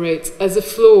law operates as a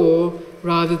floor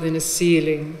rather than a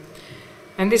ceiling.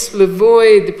 And this will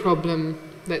avoid the problem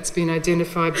that's been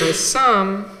identified by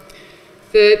some,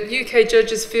 that UK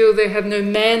judges feel they have no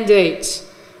mandate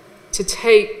to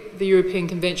take the European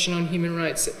Convention on Human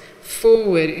Rights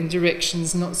forward in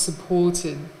directions not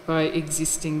supported by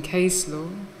existing case law.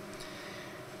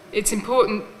 It's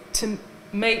important to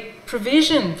make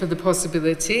provision for the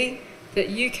possibility that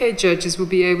UK judges will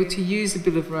be able to use the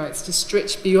Bill of Rights to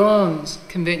stretch beyond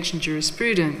convention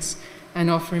jurisprudence and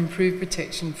offer improved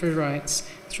protection for rights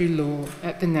through law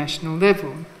at the national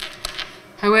level.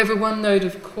 However, one note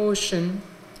of caution: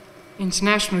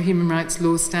 international human rights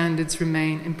law standards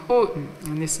remain important,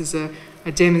 and this is a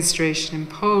demonstration in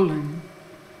Poland.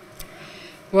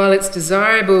 While it's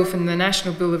desirable for the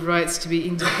National Bill of Rights to be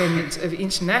independent of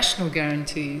international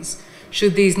guarantees,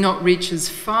 should these not reach as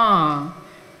far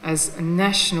as a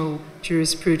national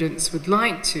jurisprudence would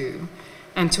like to,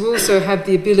 and to also have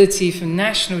the ability for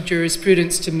national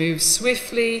jurisprudence to move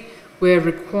swiftly where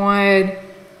required,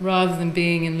 rather than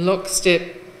being in lockstep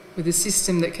with a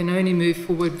system that can only move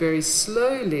forward very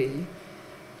slowly.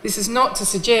 This is not to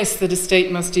suggest that a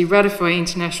state must de-ratify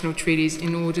international treaties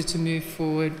in order to move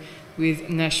forward with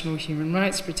national human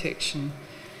rights protection,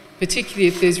 particularly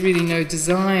if there's really no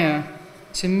desire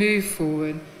to move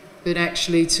forward, but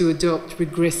actually to adopt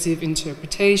regressive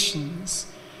interpretations.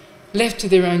 Left to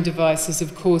their own devices,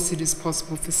 of course, it is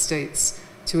possible for states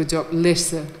to adopt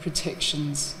lesser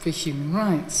protections for human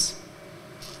rights.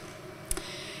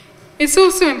 It's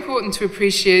also important to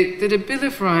appreciate that a Bill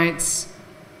of Rights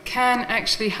can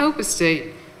actually help a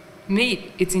state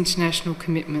meet its international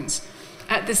commitments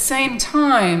at the same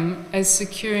time as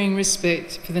securing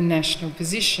respect for the national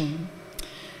position.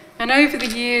 And over the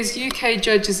years, UK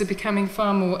judges are becoming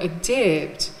far more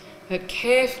adept at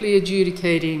carefully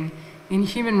adjudicating in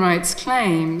human rights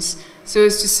claims so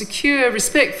as to secure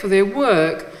respect for their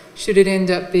work should it end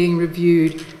up being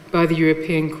reviewed by the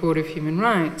European Court of Human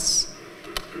Rights.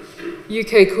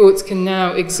 UK courts can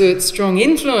now exert strong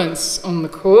influence on the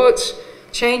court,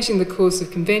 changing the course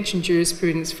of convention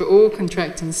jurisprudence for all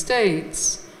contracting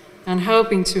states and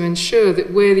helping to ensure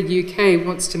that where the UK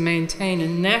wants to maintain a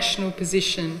national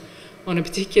position on a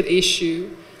particular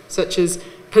issue, such as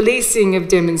policing of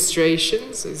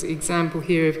demonstrations, as an example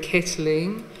here of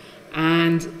kettling,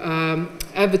 and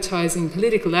advertising,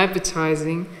 political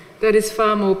advertising, that is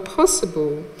far more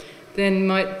possible than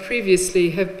might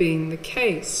previously have been the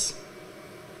case.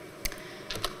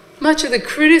 Much of the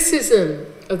criticism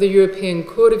of the European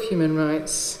Court of Human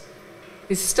Rights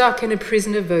is stuck in a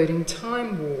prisoner voting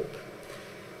time warp.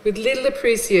 with little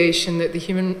appreciation that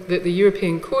the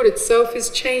European Court itself is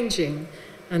changing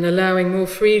and allowing more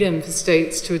freedom for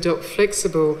states to adopt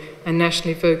flexible and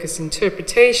nationally focused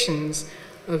interpretations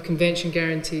of convention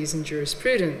guarantees and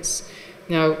jurisprudence.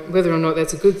 Now, whether or not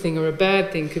that's a good thing or a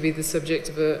bad thing could be the subject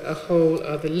of a whole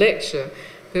other lecture,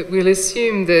 but we'll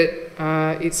assume that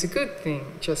it's a good thing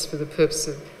just for the purpose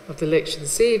of the lecture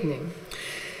this evening.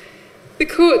 The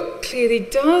Court clearly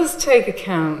does take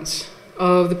account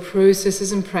of the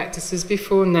processes and practices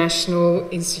before national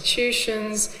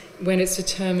institutions when it's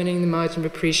determining the margin of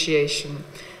appreciation.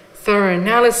 Thorough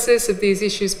analysis of these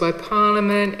issues by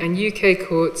Parliament and UK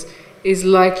courts is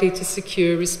likely to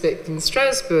secure respect in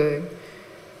Strasbourg.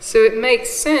 So it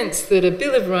makes sense that a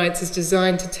Bill of Rights is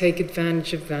designed to take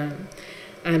advantage of that,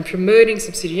 and promoting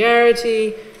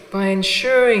subsidiarity by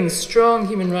ensuring strong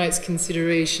human rights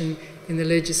consideration in the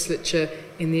legislature,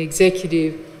 in the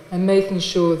executive, and making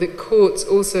sure that courts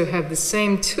also have the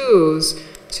same tools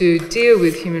to deal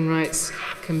with human rights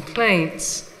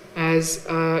complaints as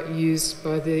are used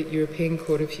by the European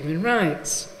Court of Human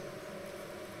Rights.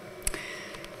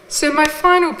 So my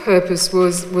final purpose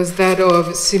was that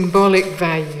of symbolic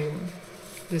value,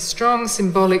 the strong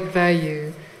symbolic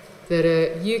value that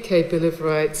a UK Bill of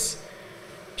Rights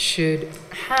should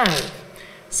have,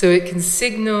 so it can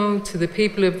signal to the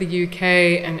people of the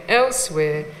UK and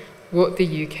elsewhere what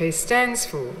the UK stands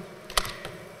for.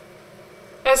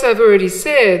 As I've already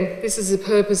said, this is a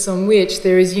purpose on which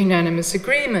there is unanimous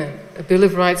agreement. A Bill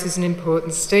of Rights is an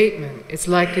important statement. It's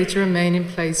likely to remain in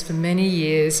place for many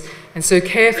years, and so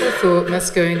careful thought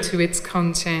must go into its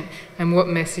content and what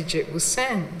message it will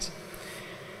send.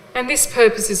 And this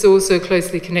purpose is also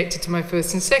closely connected to my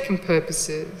first and second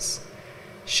purposes.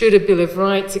 Should a Bill of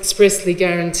Rights expressly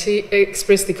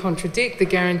contradict the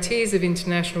guarantees of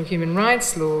international human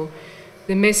rights law,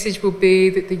 the message will be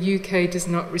that the UK does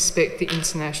not respect the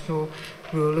international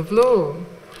rule of law.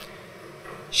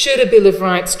 Should a Bill of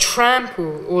Rights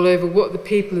trample all over what the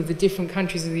people of the different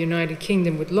countries of the United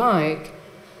Kingdom would like,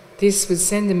 this would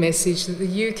send a message that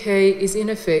the UK is in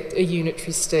effect a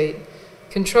unitary state,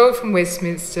 controlled from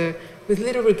Westminster with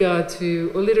little regard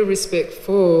to or little respect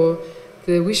for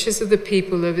the wishes of the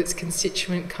people of its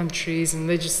constituent countries and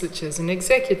legislatures and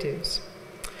executives.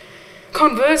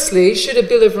 Conversely, should a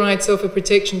Bill of Rights offer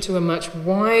protection to a much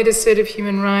wider set of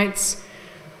human rights,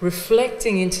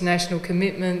 reflecting international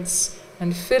commitments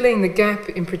and filling the gap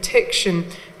in protection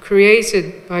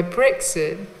created by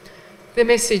Brexit, the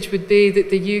message would be that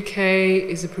the UK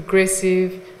is a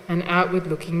progressive and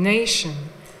outward-looking nation,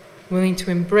 willing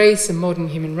to embrace a modern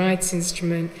human rights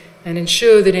instrument and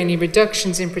ensure that any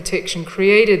reductions in protection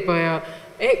created by our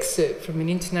exit from an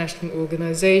international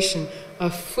organisation are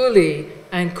fully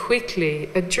and quickly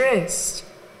addressed.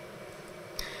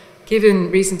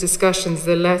 Given recent discussions,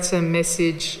 the latter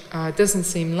message doesn't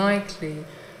seem likely,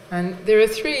 and there are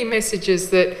three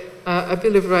messages that a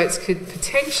Bill of Rights could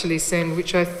potentially send,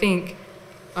 which I think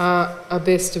are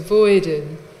best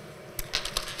avoided.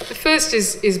 The first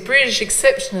is British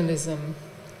exceptionalism,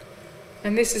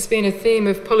 and this has been a theme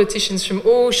of politicians from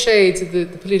all shades of the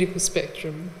political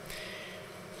spectrum.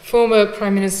 Former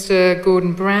Prime Minister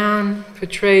Gordon Brown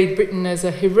portrayed Britain as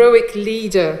a heroic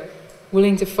leader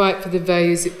willing to fight for the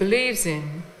values it believes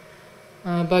in.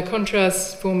 By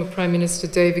contrast, former Prime Minister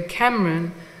David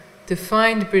Cameron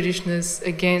defined Britishness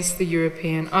against the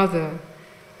European other.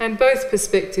 And both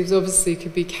perspectives obviously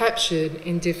could be captured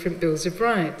in different Bills of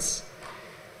Rights.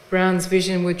 Brown's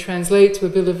vision would translate to a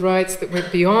Bill of Rights that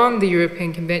went beyond the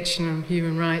European Convention on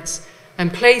Human Rights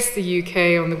and placed the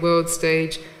UK on the world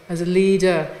stage as a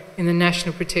leader in the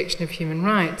national protection of human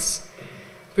rights.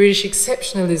 British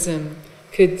exceptionalism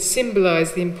could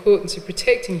symbolise the importance of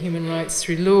protecting human rights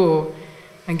through law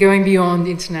and going beyond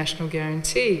international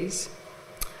guarantees.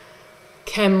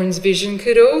 Cameron's vision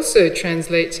could also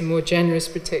translate to more generous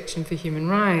protection for human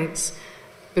rights,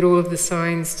 but all of the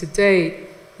signs to date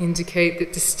indicate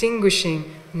that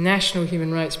distinguishing national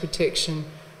human rights protection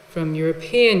from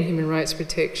European human rights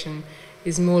protection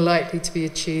is more likely to be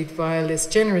achieved via less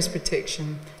generous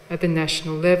protection at the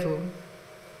national level.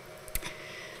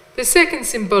 The second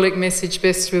symbolic message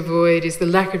best to avoid is the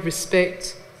lack of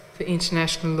respect for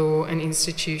international law and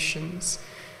institutions.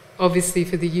 Obviously,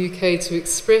 for the UK to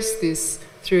express this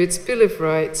through its Bill of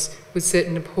Rights would set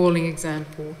an appalling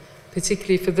example,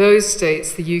 particularly for those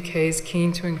states the UK is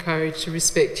keen to encourage to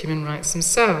respect human rights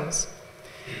themselves.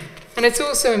 And it's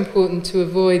also important to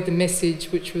avoid the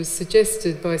message which was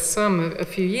suggested by some a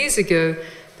few years ago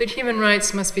that human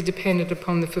rights must be dependent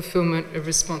upon the fulfilment of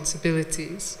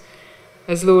responsibilities.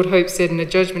 As Lord Hope said in a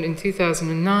judgment in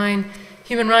 2009,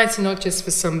 human rights are not just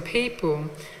for some people,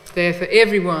 they are for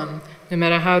everyone, no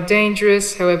matter how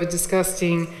dangerous, however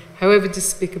disgusting, however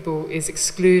despicable, is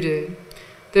excluded.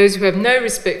 Those who have no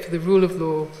respect for the rule of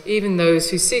law, even those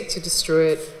who seek to destroy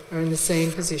it, are in the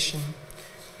same position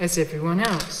as everyone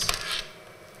else.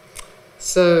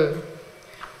 So,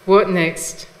 what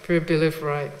next for a Bill of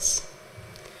Rights?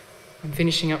 I'm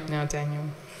finishing up now, Daniel.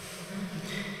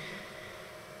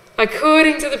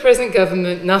 According to the present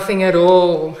government, nothing at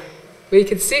all. We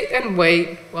could sit and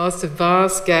wait whilst a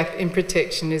vast gap in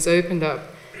protection is opened up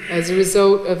as a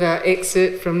result of our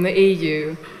exit from the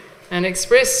EU, and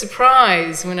express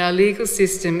surprise when our legal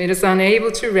system is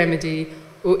unable to remedy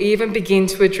or even begin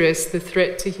to address the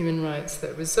threat to human rights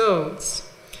that results.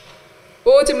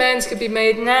 All demands could be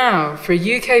made now for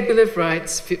a UK Bill of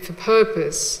Rights fit for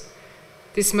purpose.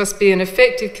 This must be an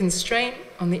effective constraint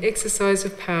on the exercise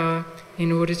of power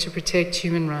in order to protect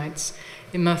human rights.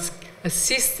 It must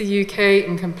assist the UK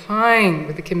in complying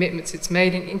with the commitments it's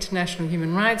made in international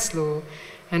human rights law,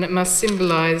 and it must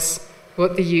symbolise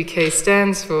what the UK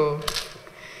stands for.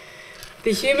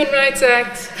 The Human Rights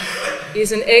Act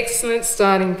is an excellent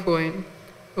starting point,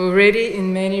 already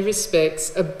in many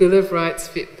respects a Bill of Rights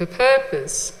fit for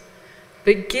purpose.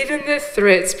 But given the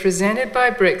threats presented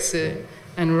by Brexit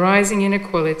and rising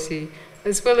inequality,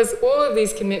 as well as all of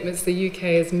these commitments the UK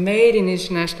has made in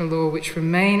international law which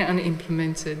remain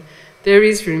unimplemented, there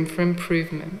is room for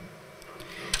improvement.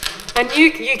 A new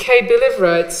UK Bill of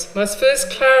Rights must first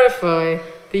clarify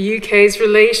the UK's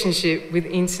relationship with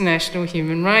international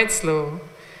human rights law.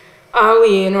 Are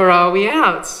we in or are we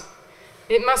out?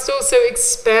 It must also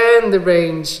expand the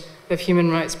range of human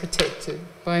rights protected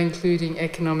by including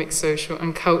economic, social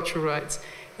and cultural rights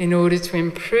in order to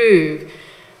improve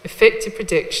effective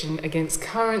protection against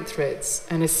current threats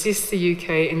and assist the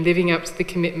UK in living up to the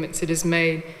commitments it has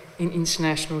made in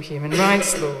international human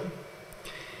rights law.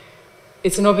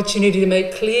 It's an opportunity to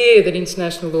make clear that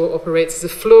international law operates as a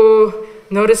floor,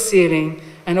 not a ceiling,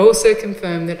 and also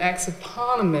confirm that acts of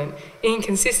Parliament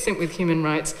inconsistent with human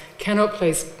rights cannot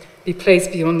be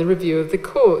placed beyond the review of the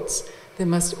courts. There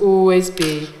must always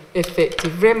be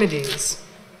effective remedies.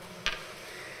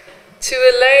 To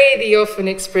allay the often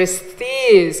expressed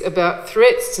fears about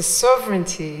threats to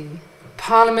sovereignty,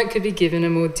 Parliament could be given a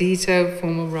more detailed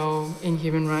formal role in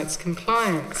human rights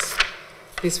compliance.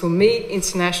 This will meet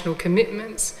international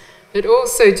commitments, but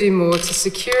also do more to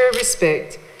secure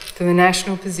respect for the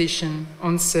national position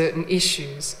on certain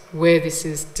issues where this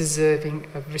is deserving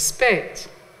of respect.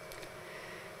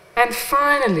 And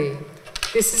finally,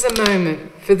 this is a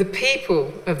moment for the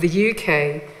people of the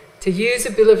UK to use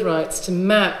a Bill of Rights to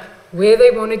map where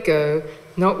they want to go,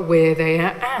 not where they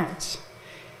are at.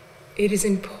 It is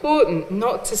important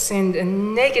not to send a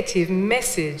negative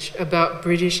message about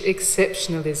British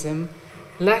exceptionalism,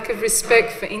 lack of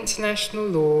respect for international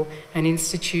law and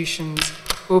institutions,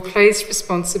 or place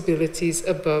responsibilities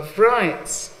above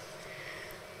rights.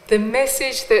 The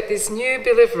message that this new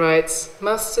Bill of Rights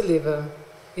must deliver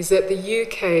is that the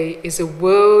UK is a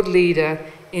world leader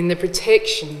in the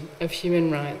protection of human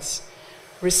rights,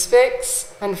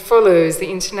 respects and follows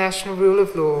the international rule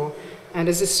of law, and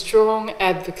is a strong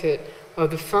advocate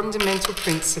of the fundamental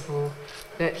principle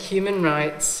that human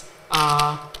rights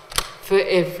are for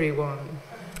everyone.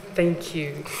 Thank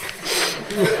you.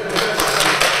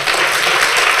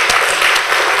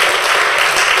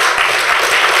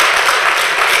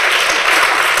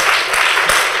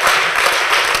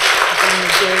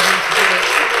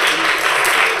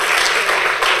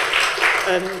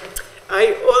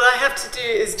 All I have to do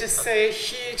is just say a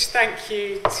huge thank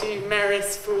you to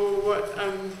Merris for what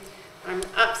I'm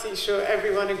absolutely sure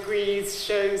everyone agrees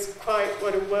shows quite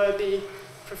what a worthy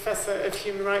professor of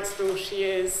human rights law she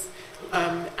is.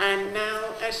 And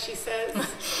now, as she says,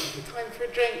 time for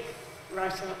a drink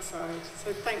right outside.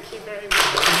 So thank you very much.